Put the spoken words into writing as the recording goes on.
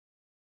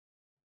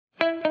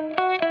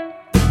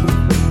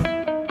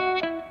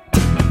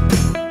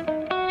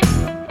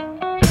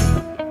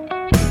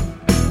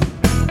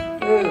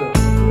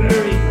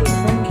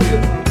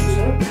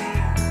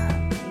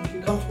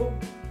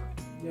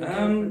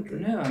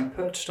I'm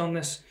perched on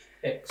this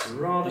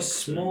rather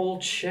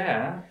small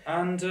chair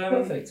and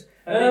Perfect.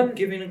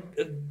 giving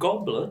a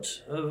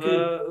goblet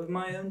of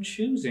my own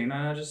choosing. And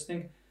I just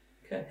think,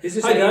 Okay. is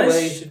this Hi any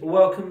way guys,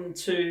 welcome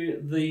to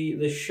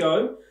the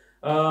show.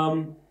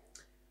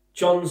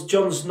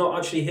 John's not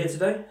actually here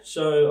today,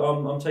 so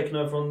I'm taking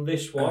over on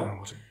this one. Oh,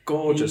 what a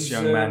gorgeous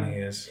young man he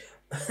is.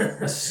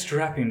 A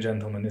strapping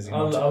gentleman, is he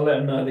not? I'll let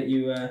him know that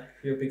you're a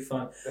big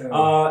fan.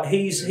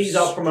 He's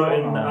out strong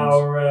promoting arms.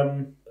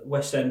 our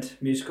West End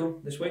musical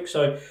this week,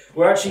 so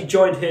we're actually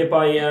joined here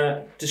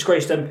by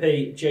disgraced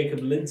MP Jacob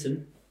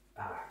Linton.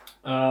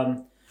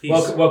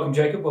 Welcome,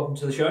 Jacob. Welcome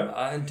to the show.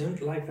 I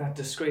don't like that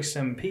disgraced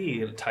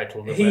MP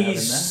title that we have in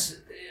there.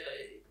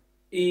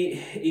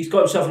 He's got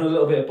himself in a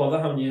little bit of bother,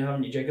 haven't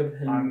you, Jacob?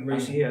 I'm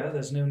here.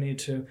 There's no need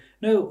to.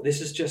 No,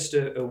 this is just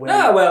a way.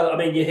 No, well, I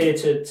mean, you're here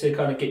to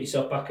kind of get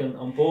yourself back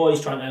on board.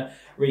 He's trying to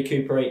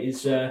recuperate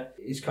his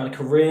kind of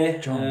career,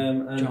 John,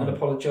 and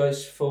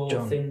apologise for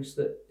John, things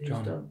that he's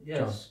John, done.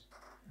 Yes.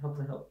 How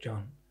can I help?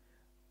 John,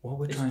 what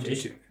we're trying to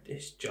do.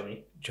 It's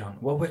Johnny. John,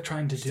 what we're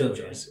trying to Still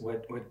do Johnny. is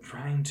we're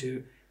trying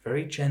to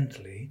very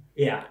gently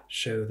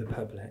show the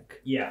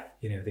public,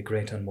 the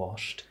great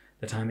unwashed,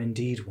 that I'm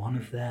indeed one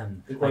of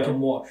them. The great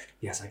unwashed.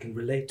 Yes, I can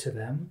relate to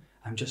them.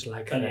 I'm just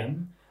like Can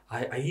them.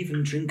 I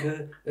even drink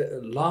a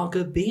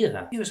lager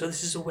beer. So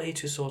this is a way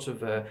to sort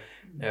of,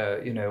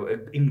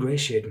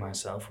 ingratiate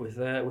myself with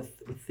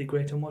the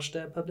great unwashed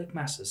public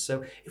masses.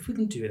 So if we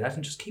can do that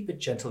and just keep it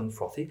gentle and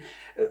frothy,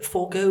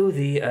 forego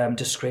the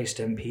disgraced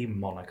MP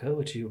moniker,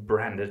 which you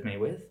branded me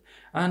with,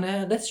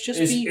 and let's just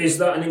be... Is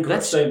that an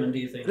incorrect statement, do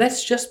you think?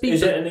 Let's just be...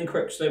 Is it an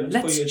incorrect statement?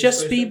 Let's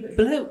just be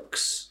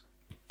blokes.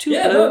 Two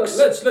blokes.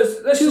 Let's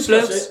discuss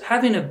blokes it.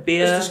 having a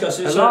beer, Let's discuss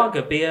it. a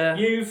lager beer.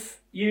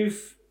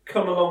 You've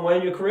come a long way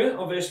in your career.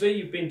 Obviously,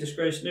 you've been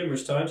disgraced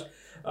numerous times.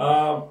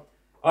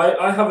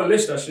 I have a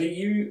list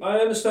actually. I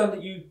understand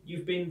that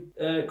you've been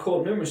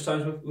caught numerous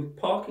times with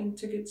parking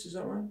tickets. Is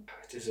that right?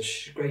 It is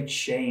a great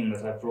shame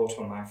that I've brought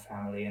on my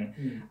family,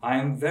 and I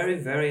am very,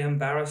 very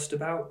embarrassed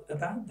about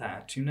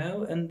that.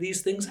 And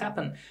these things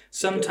happen.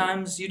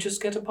 Sometimes you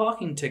just get a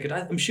parking ticket.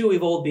 I'm sure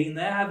we've all been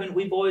there, haven't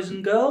we, boys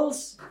and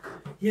girls?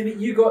 Yeah, but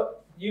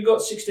you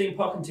got 16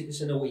 parking tickets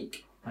in a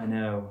week. I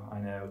know.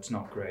 It's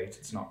not great.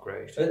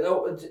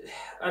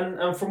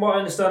 And from what I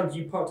understand,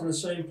 you parked in the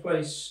same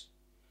place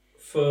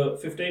for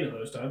 15 of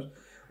those times.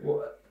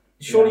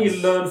 Surely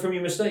you learn from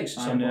your mistakes.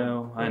 I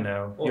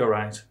know. You're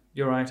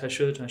right. I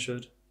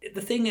should.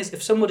 The thing is,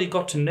 if somebody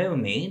got to know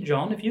me,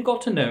 John, if you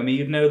got to know me,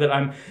 you'd know that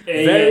I'm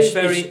very...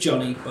 It's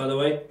Johnny, by the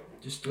way,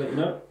 just to let you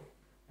know.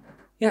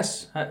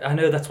 Yes, I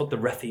know that's what the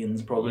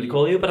Rethians probably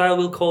call you, but I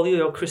will call you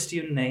your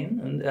Christian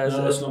name. And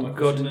no, that's not my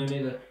Christian name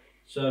either.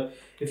 So,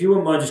 if you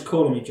wouldn't mind just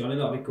calling me Johnny,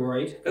 that'd be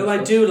great. Oh,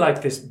 I do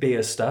like this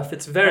beer stuff.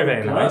 It's very,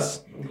 very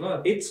nice. I'm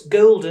glad. It's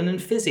golden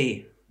and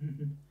fizzy.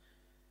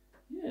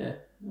 Yeah.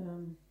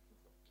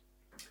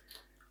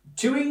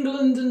 To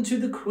England and to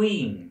the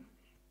Queen.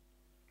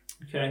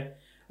 Okay.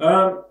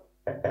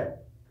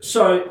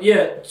 So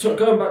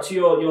going back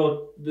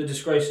to the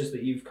disgraces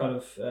that you've kind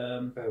of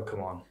oh,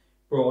 come on,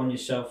 brought on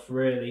yourself,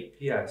 really.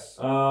 Yes.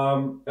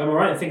 Am I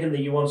right in thinking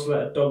that you once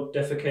let a dog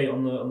defecate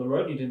on the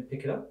road and you didn't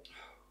pick it up?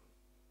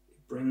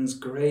 It brings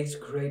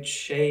great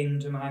shame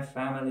to my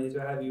family to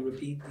have you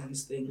repeat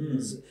these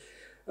things.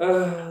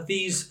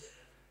 These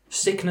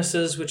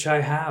sicknesses which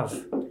I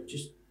have.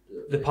 Just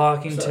the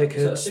parking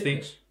tickets,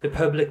 the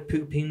public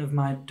pooping of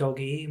my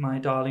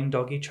darling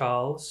doggy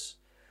Charles.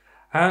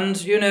 And,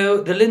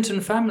 the Linton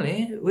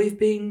family, we've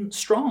been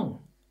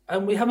strong.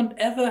 And we haven't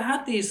ever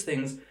had these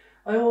things.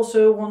 I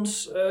also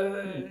once,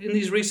 in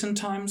these recent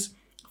times,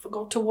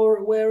 forgot to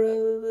wear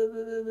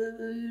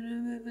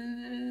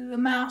a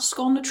mask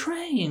on the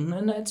train.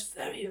 And it's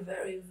very,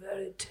 very,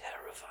 very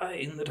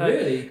terrifying that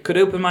I could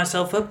open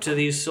myself up to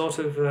these sort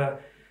of...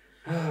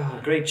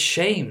 great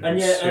shame. And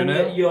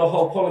yet your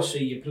whole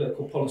policy, your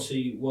political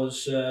policy,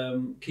 was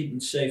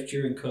keeping safe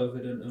during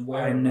COVID and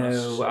wearing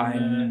masks. I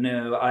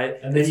know.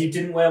 And then you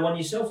didn't wear one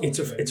yourself. It's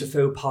a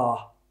faux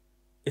pas.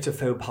 It's a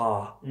faux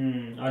pas.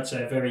 I'd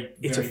say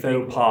It's a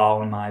faux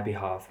pas on my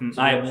behalf.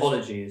 My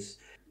apologies.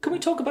 Can we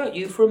talk about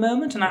you for a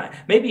moment? And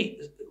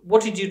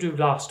what did you do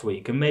last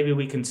week? And maybe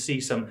we can see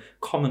some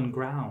common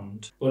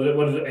ground. What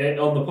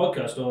on the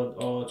podcast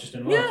or just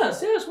in life?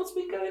 Yes. What's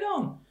been going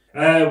on?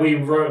 We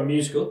wrote a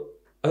musical.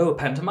 Oh, a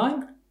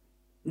pantomime?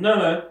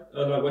 No,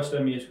 like West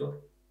End musical.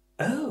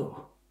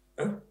 Oh,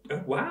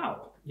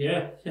 wow.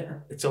 Yeah.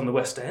 It's on the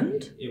West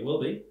End? It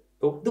will be.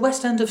 Oh, the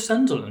West End of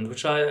Sunderland,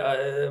 which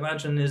I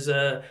imagine is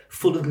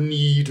full of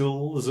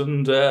needles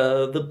and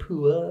the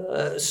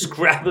poor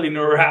scrabbling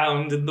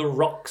around in the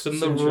rocks and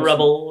the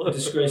rubble.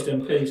 Disgraced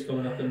MPs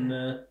coming up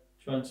and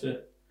trying to...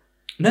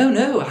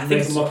 No, I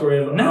think it's... mockery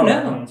of No.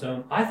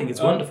 I think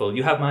it's wonderful.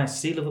 You have my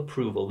seal of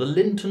approval, the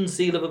Linton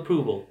seal of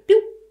approval.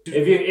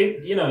 If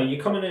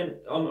you're coming in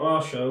on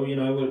our show,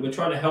 we're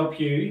trying to help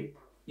you,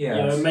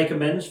 make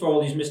amends for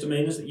all these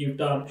misdemeanors that you've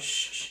done.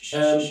 Just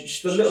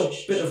a little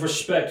bit of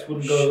respect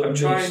wouldn't go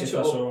amiss if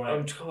that's all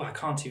right. I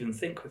can't even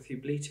think with you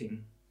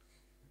bleating.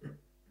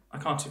 I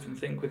can't even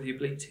think with you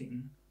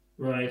bleating.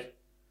 Right.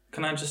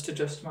 Can I just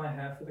adjust my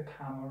hair for the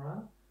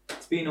camera?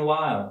 It's been a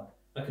while.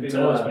 I can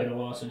tell it's been a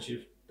while since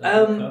you've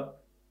done the cut.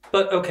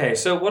 But okay,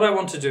 so what I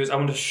want to do is I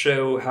want to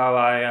show how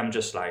I am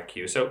just like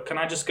you. So can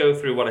I just go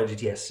through what I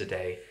did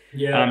yesterday?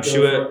 Yeah, I'm go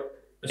sure for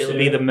it. it'll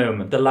be the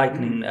moment, the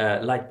lightning,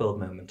 light bulb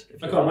moment.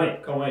 If I you can't will.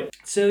 wait. Can't wait.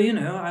 So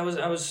I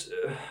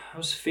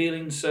was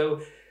feeling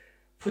so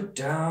put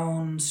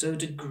down, so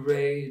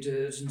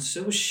degraded, and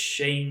so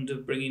ashamed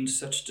of bringing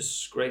such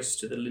disgrace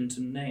to the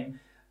Linton name.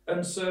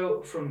 And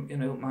so, from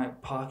my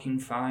parking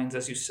fines,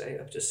 as you say,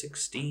 up to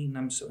 16,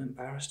 I'm so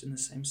embarrassed in the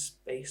same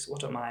space.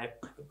 What am I,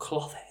 a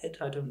cloth head?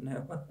 I don't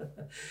know.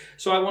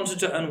 So I wanted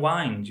to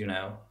unwind,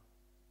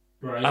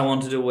 Right. I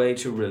wanted a way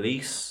to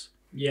release.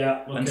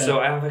 Yeah. Okay. And so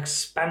I have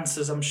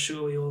expanses, I'm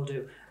sure we all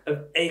do,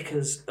 of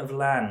acres of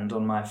land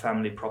on my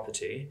family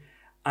property.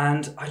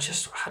 And I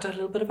just had a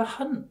little bit of a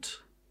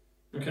hunt,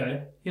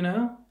 Okay.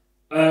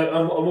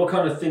 And what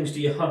kind of things do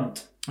you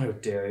hunt? Oh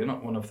dear, you're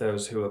not one of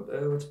those who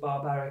are, it's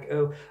barbaric.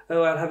 Oh,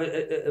 I'll have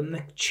a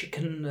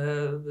McChicken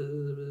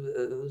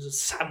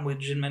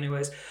sandwich in many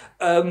ways.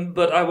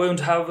 But I won't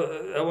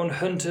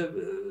hunt a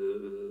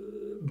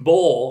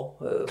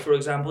boar, for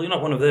example. You're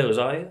not one of those,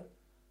 are you?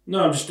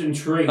 No, I'm just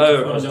intrigued.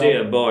 Oh,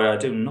 dear boy, I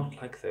do not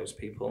like those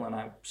people, and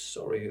I'm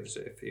sorry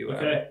if you...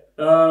 Okay.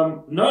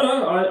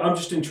 I'm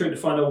just intrigued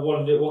to find out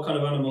what kind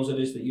of animals it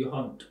is that you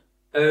hunt.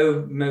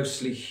 Oh,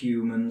 mostly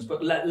humans,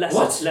 but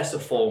lesser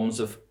forms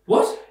of...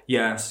 What?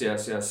 Yes.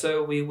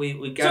 So we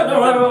So, gather no,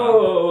 them up.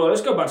 whoa,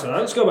 let's go back to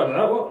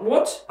that.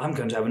 What? I'm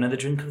going to have another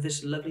drink of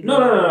this lovely...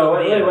 No,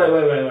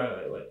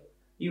 wait.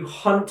 You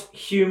hunt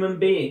human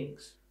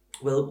beings.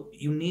 Well,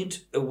 you need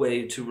a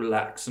way to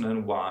relax and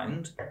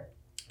unwind.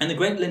 In the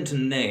Great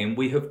Linton name,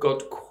 we have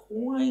got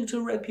quite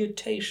a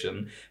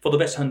reputation for the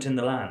best hunt in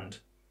the land.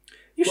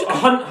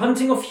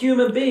 Hunting of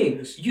human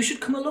beings? You should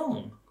come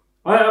along.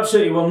 I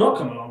absolutely will not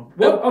come along.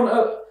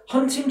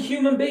 Hunting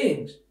human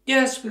beings?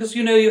 Yes, because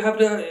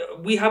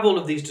we have all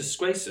of these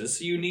disgraces,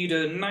 so you need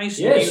a nice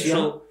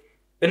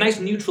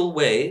neutral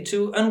way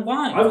to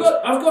unwind. I've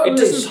got a it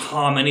list. Doesn't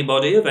harm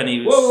anybody of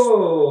any...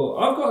 Whoa.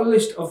 I've got a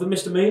list of the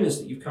misdemeanors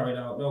that you've carried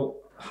out. No,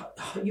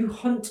 you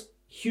hunt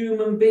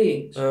human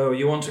beings. Oh,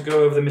 you want to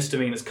go over the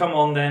misdemeanors? Come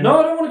on then. No,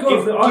 I don't want to go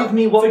over them. Give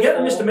me what Forget for.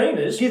 the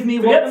misdemeanors.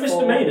 Forget the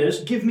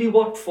misdemeanors. Give me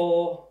what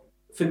for?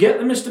 Forget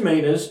the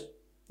misdemeanors.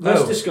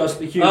 Let's discuss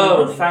the human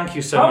hunting. Thank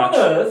you so How much.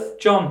 on earth...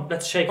 John,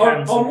 let's shake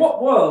hands. On what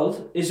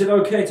world is it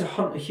okay to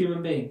hunt a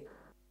human being?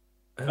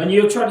 And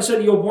you're trying to say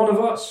that you're one of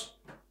us?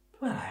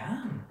 Well, I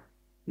am.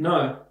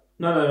 No.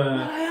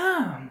 I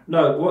am.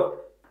 No, what...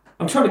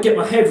 I'm trying to get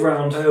my head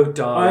round. Oh,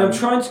 darling. I am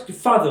trying to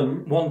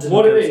fathom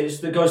what it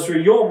is that goes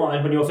through your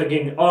mind when you're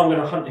thinking, I'm going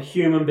to hunt a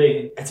human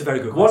being. It's a very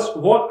good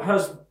question. What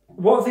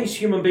have these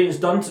human beings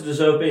done to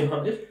deserve being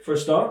hunted, for a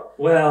start?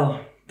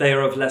 Well, they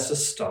are of lesser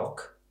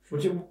stock.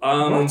 What?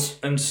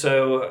 And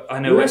so I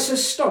know... Lesser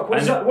stock? What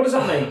does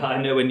that mean?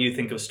 I know when you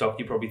think of stock,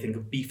 you probably think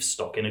of beef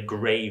stock in a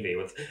gravy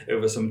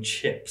over some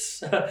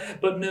chips.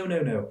 But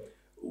no.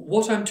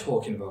 What I'm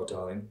talking about,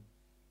 darling,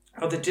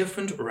 are the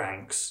different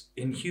ranks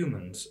in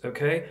humans,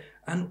 okay?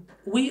 And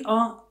we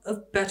are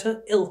of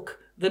better ilk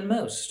than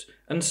most.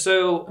 And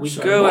so we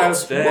go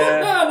out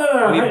there,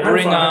 No. we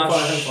bring our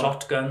hang on.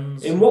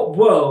 shotguns. In what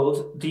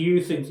world do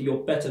you think that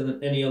you're better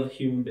than any other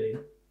human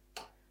being?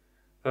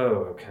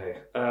 Oh,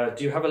 okay.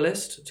 Do you have a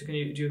list? Do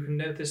you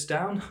note this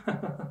down?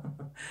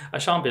 I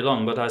shan't be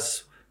long, but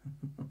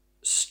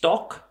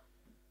stock?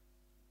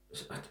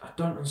 I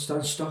don't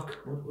understand stock.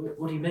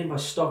 What do you mean by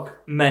stock?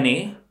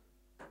 Many.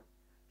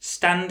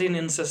 Standing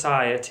in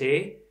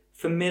society.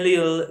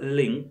 Familial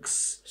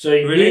links. So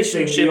you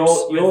think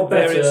you're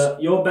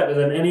better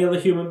than any other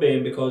human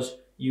being because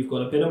you've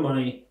got a bit of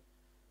money,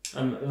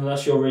 and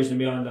that's your reason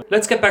behind that.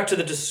 Let's get back to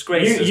the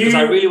disgraces, because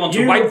I really want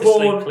to wipe the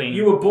slate clean.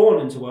 You were born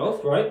into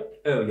wealth, right?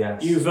 Oh,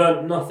 yes. You've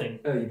earned nothing.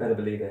 Oh, you better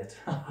believe it.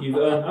 You've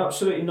earned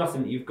absolutely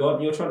nothing that you've got,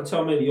 and you're trying to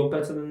tell me that you're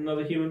better than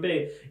another human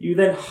being. You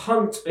then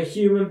hunt a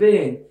human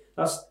being.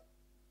 That's...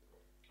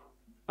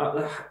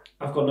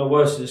 I've got no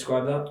words to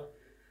describe that.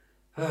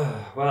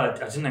 Well, I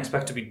didn't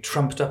expect to be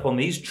trumped up on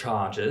these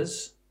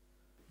charges.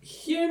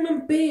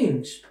 Human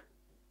beings.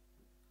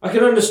 I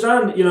can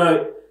understand,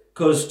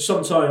 because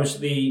sometimes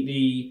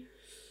the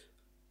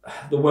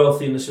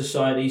wealthy in the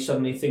society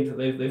suddenly think that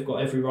they've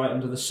got every right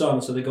under the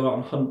sun, so they go out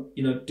and hunt,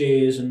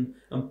 deers and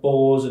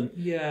boars and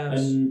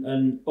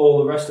and all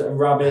the rest of it,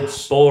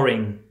 rabbits,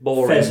 boring,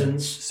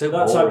 pheasants, so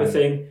that boring. type of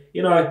thing,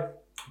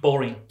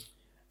 boring.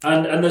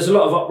 And there's a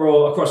lot of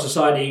uproar across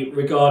society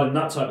regarding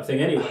that type of thing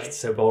anyway. It's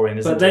so boring,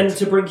 isn't it? But then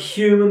to bring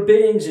human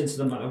beings into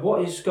the matter,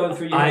 what is going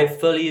through your I head?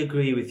 fully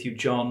agree with you,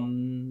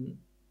 John.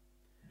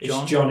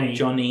 It's Johnny.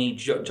 How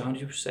do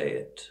you say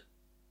it?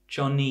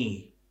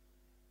 Johnny.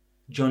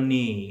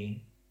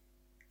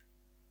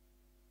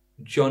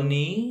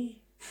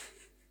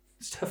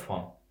 It's a tough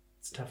one.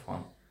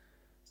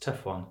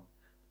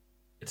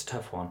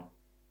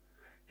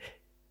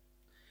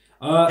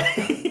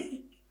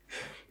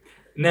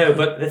 No,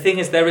 but the thing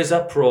is, there is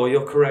uproar.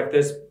 You're correct.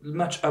 There's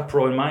much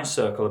uproar in my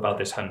circle about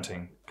this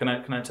hunting. Can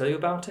I tell you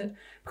about it?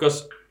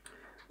 Because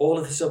all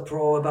of this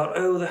uproar about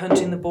the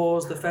hunting the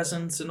boars, the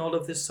pheasants, and all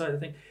of this side of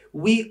thing.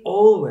 We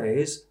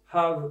always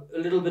have a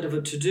little bit of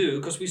a to-do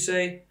because we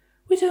say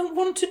we don't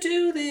want to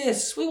do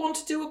this. We want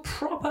to do a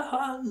proper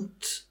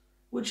hunt,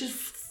 which is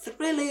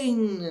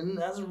thrilling and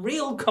has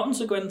real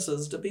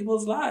consequences to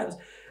people's lives.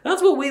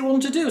 That's what we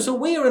want to do. So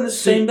we are in the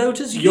same boat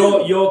as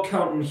you. You're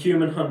counting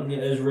human hunting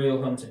as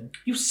real hunting.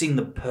 You've seen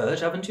The Purge,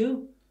 haven't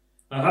you?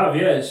 I have,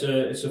 yeah.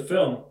 It's a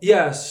film.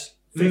 Yes.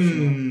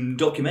 Fictional.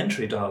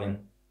 Documentary, darling.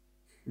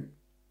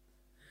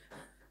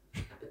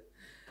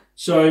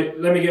 So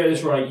let me get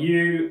this right.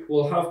 You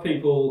will have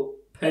people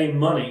pay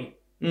money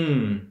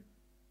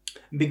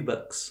Big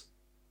bucks.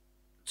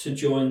 to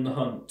join the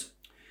hunt.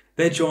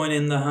 They join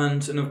in the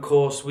hunt, and of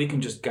course, we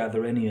can just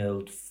gather any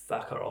old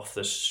fucker off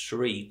the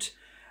street.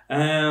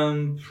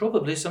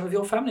 Probably some of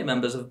your family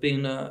members have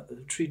been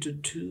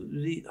treated to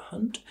the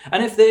hunt.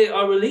 And if they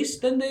are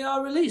released, then they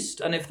are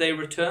released. And if they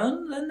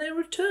return, then they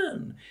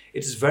return.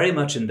 It is very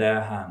much in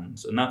their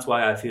hands. And that's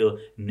why I feel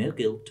no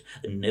guilt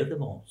and no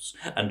remorse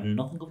and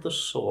nothing of the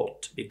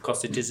sort.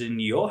 Because it is in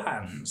your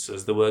hands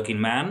as the working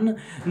man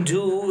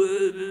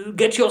to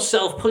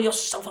pull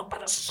yourself up by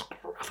the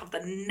scruff of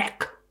the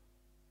neck.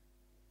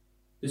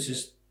 This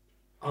is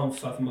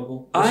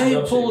unfathomable.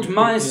 I pulled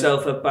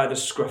myself up by the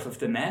scruff of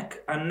the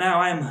neck, and now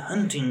I'm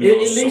hunting It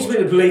leads me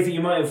to believe that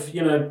you might have,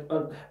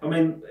 I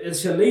mean,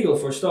 it's illegal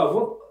for a start.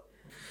 What?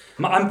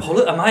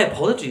 My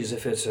apologies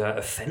if it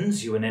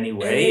offends you in any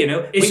way.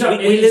 It's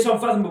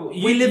unfathomable.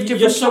 We live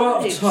different You're so out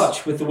of lives.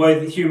 touch with the way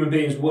that human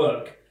beings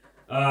work.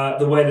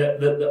 The way that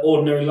the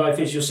ordinary life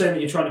is. You're saying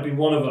that you're trying to be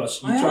one of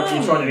us. You're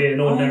trying to be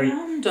an ordinary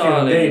human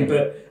being,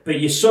 but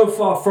you're so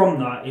far from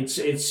that.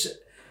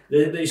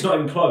 It's not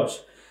even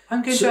close.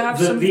 I'm going to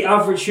have the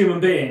average human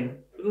being,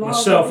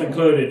 myself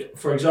included,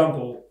 for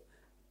example,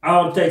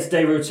 our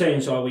day-to-day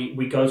routines are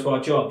we go to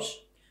our jobs.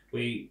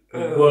 We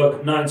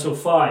work 9 till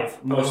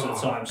 5 most of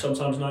the time.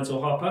 Sometimes 9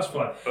 till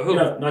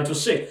 5:30. 9 till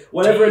 6.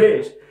 Whatever it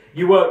is.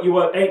 You work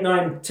 8,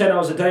 9, 10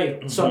 hours a day.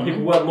 Some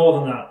people work more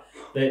than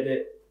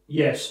that.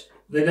 Yes.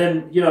 They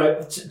then,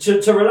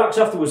 to relax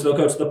afterwards, they'll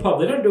go to the pub.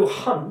 They don't do a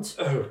hunt.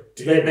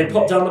 They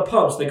pop down the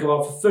pubs. They go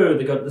out for food.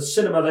 They go to the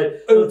cinema.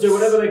 They'll do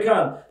whatever they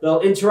can. They'll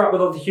interact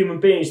with other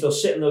human beings. They'll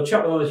sit and they'll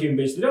chat with other human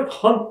beings. They don't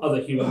hunt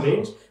other human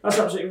beings. That's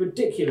absolutely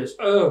ridiculous.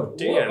 Oh,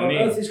 dear me.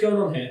 What on earth is going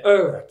on here?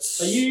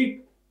 Are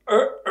you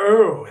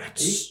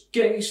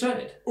getting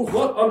excited?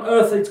 What on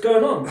earth is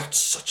going on? That's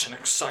such an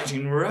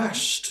exciting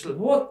rush.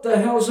 What the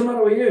hell's the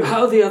matter with you?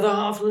 How the other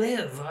half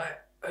live.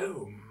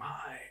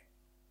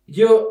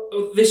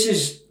 This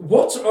is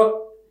what?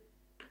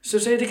 So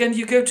say it again.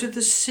 You go to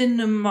the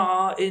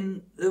cinema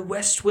in the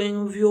west wing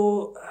of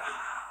your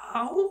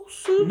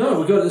house?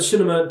 No, we go to the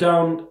cinema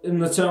down in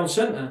the town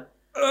centre.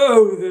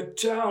 Oh, the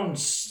town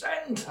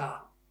centre.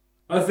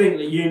 I think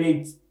that you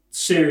need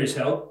serious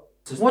help.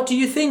 What do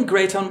you think,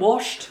 Great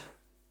Unwashed?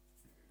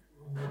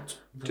 What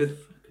the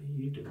fuck are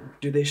you doing?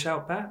 Do they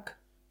shout back?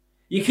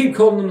 You keep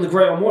calling them the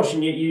Great Unwashed,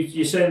 and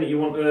you're saying that you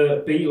want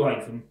to be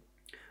like them.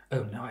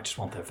 Oh no, I just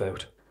want their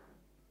vote.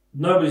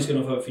 Nobody's going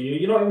to vote for you.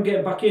 You're not even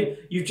getting back in.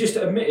 You've just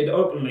admitted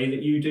openly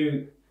that you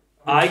do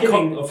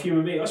killing of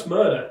human beings. That's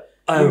murder.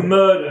 You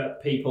murder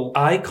people.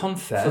 I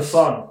confess. For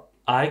fun.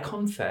 I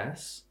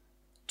confess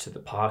to the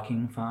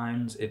parking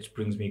fines. It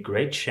brings me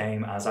great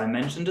shame. As I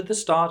mentioned at the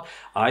start,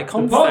 I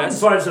confess the parking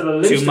fines are the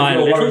least to my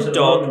of your worries little at the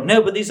dog. moment.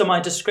 No, but these are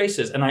my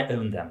disgraces, and I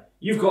own them.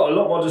 You've got a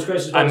lot more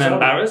disgraces. I'm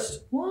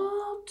embarrassed. What?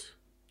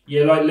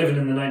 You're like living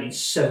in the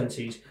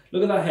 1970s.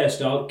 Look at that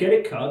hairstyle. Get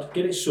it cut.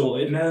 Get it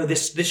sorted. No,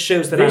 this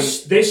shows that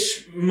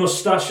this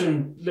moustache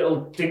and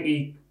little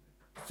dinky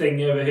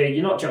thing over here.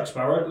 You're not Jack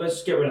Sparrow.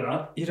 Let's get rid of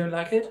that. You don't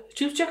like it?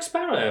 Who's Jack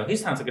Sparrow? He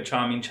sounds like a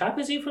charming chap.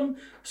 Is he from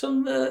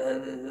some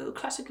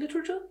classic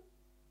literature?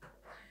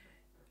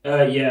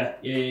 Yeah,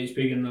 he's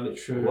big in the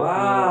literature.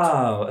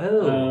 Wow.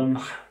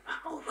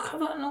 How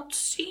have I not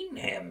seen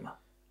him?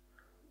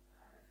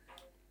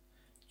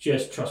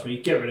 Just trust me,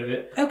 get rid of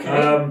it. Okay.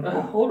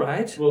 All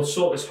right. We'll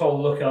sort this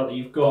whole look out that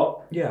you've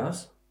got.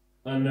 Yes.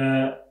 And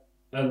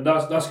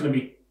that's going to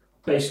be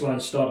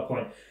baseline starter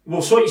point.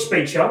 We'll sort your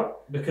speech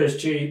out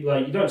because you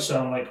don't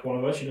sound like one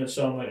of us. You don't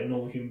sound like a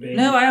normal human being.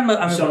 No, I am.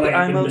 You sound like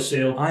an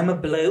imbecile. I'm a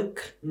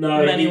bloke. No,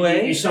 in many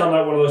ways. You sound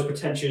like one of those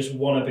pretentious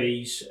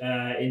wannabes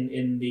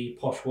in the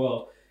posh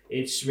world.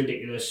 It's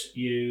ridiculous.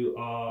 You're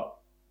not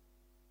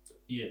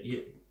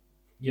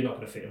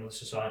going to fit in with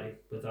society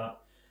with that.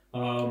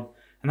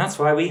 And that's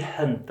why we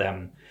hunt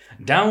them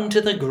down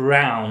to the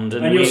ground.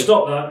 And you'll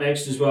stop that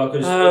next as well,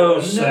 because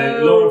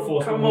law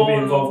enforcement will be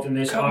involved in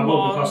this. I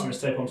will be passing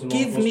this tape on to law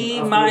enforcement. Give me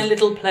my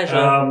little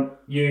pleasure.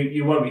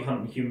 You won't be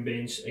hunting human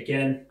beings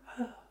again.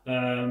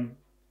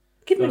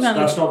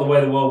 That's not the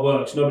way the world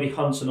works. Nobody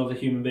hunts another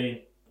human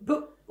being.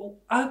 But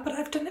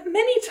I've done it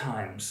many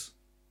times.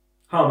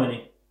 How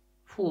many?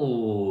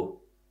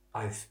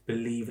 I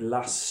believe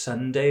last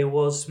Sunday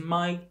was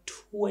my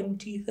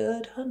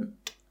 23rd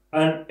hunt.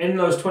 And in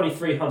those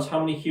 23 hunts, how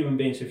many human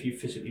beings have you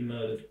physically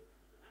murdered?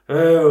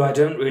 Oh, I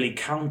don't really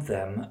count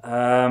them,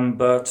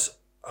 but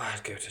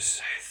I'd go to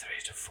say 3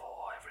 to 4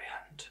 every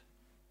hunt.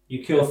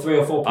 You kill 3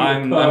 or 4 people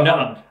I'm hunt?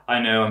 not. I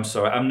know. I'm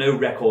sorry. I'm no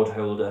record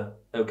holder.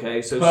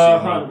 Okay, so Per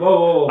sue me. hunt.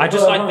 Whoa. I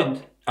just like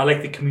hunt. I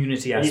like the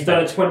community aspect. You've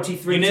done it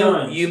 23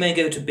 times. You may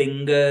go to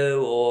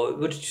bingo or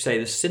what did you say?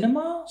 The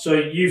cinema. So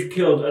you've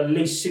killed at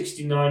least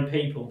 69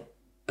 people.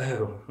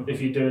 Oh,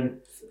 If you're doing,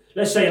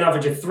 let's say an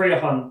average of 3 a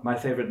hunt. my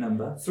favourite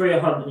number. 3 a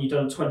hunt, and you've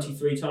done it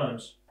 23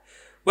 times.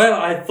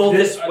 Well, I thought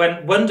this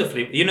went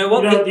wonderfully. You know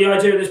what? The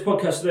idea of this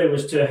podcast today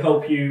was to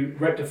help you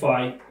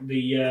rectify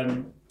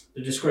the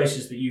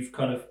disgraces that you've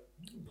kind of.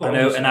 I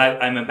know, and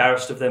I'm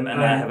embarrassed of them,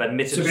 and I have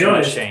admitted to be so much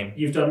honest, shame.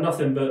 You've done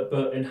nothing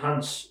but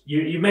enhance.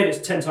 You made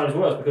it 10 times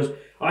worse because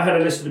I had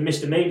a list of the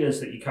misdemeanors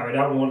that you carried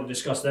out. And we wanted to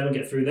discuss them and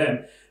get through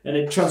them, and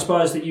it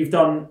transpires that you've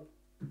done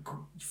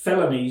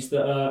felonies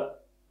that are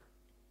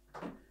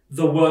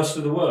the worst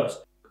of the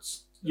worst.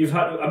 You've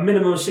had a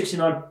minimum of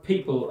 69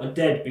 people are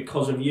dead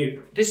because of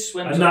you. This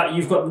went and that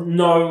you've got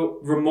no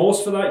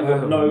remorse for that.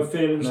 You've got no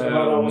feelings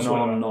about that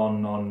whatsoever.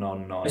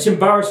 No. It's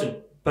embarrassing.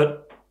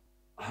 But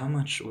how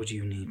much would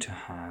you need to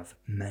have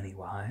many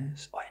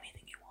wives or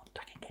anything you want?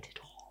 I can get it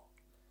all.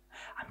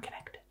 I'm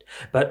connected.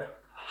 But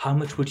how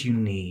much would you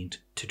need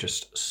to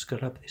just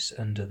scrub this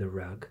under the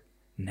rug?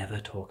 Never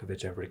talk of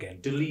it ever again.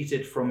 Delete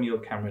it from your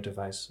camera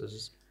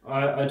devices.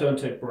 I don't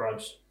take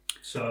bribes,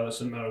 so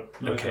that's a no.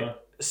 Okay.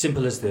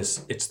 Simple as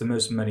this. It's the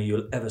most money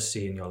you'll ever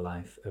see in your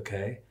life,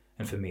 okay?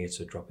 And for me,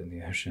 it's a drop in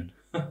the ocean.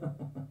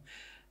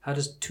 How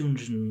does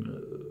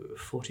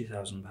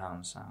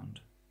 £240,000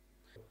 sound?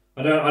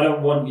 I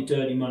don't want your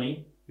dirty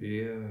money.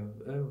 Yeah.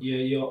 Oh.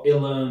 Your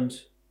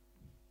ill-earned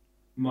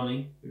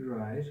money.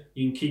 Right.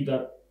 You can keep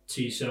that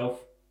to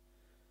yourself.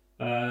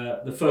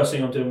 The first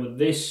thing I'm doing with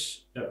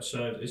this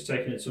episode is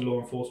taking it to law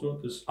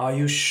enforcement because. Are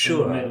you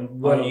sure?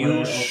 Are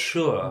you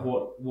sure?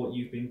 What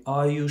you've been.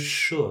 Are you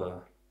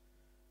sure?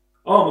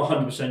 Oh,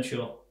 I'm 100%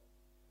 sure.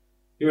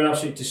 You're an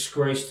absolute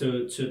disgrace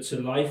to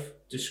life,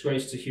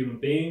 disgrace to human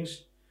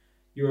beings.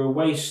 You're a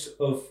waste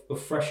of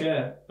fresh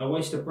air, a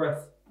waste of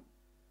breath.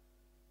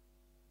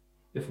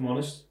 If I'm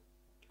honest.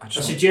 I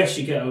suggest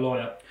you get a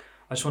lawyer.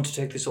 I just want to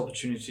take this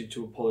opportunity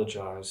to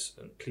apologise,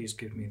 and please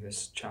give me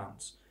this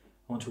chance.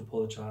 I want to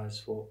apologise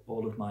for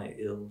all of my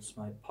ills,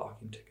 my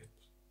parking tickets.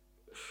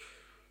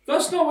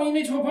 That's not what you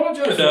need to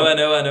apologise for. No, I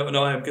know,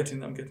 I'm getting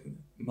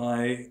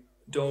my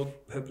dog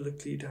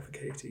publicly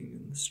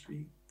defecating in the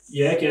street.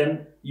 Yeah,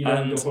 again, you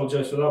don't need to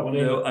apologise for that one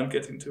either. No, I'm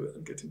getting to it.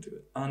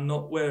 I'm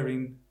not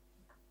wearing,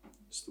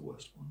 it's the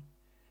worst one,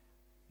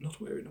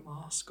 not wearing a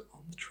mask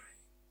on the train.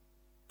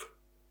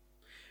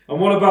 And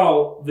what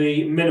about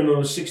the minimum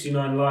of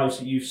 69 lives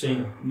that you've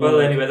seen? Well,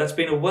 anyway, that's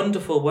been a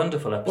wonderful,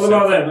 wonderful episode. What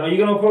about them? Are you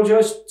going to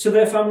apologise to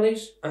their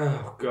families?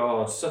 Oh,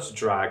 God, such a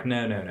drag.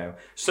 No.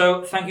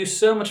 So, thank you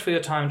so much for your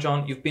time,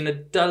 John. You've been a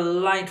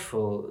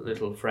delightful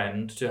little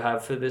friend to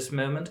have for this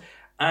moment.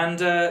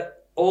 And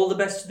all the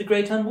best to the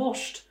Great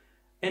Unwashed.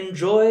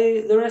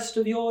 Enjoy the rest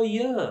of your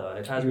year.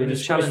 It has been a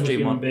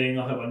challenging one. Being.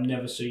 I hope I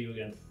never see you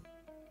again.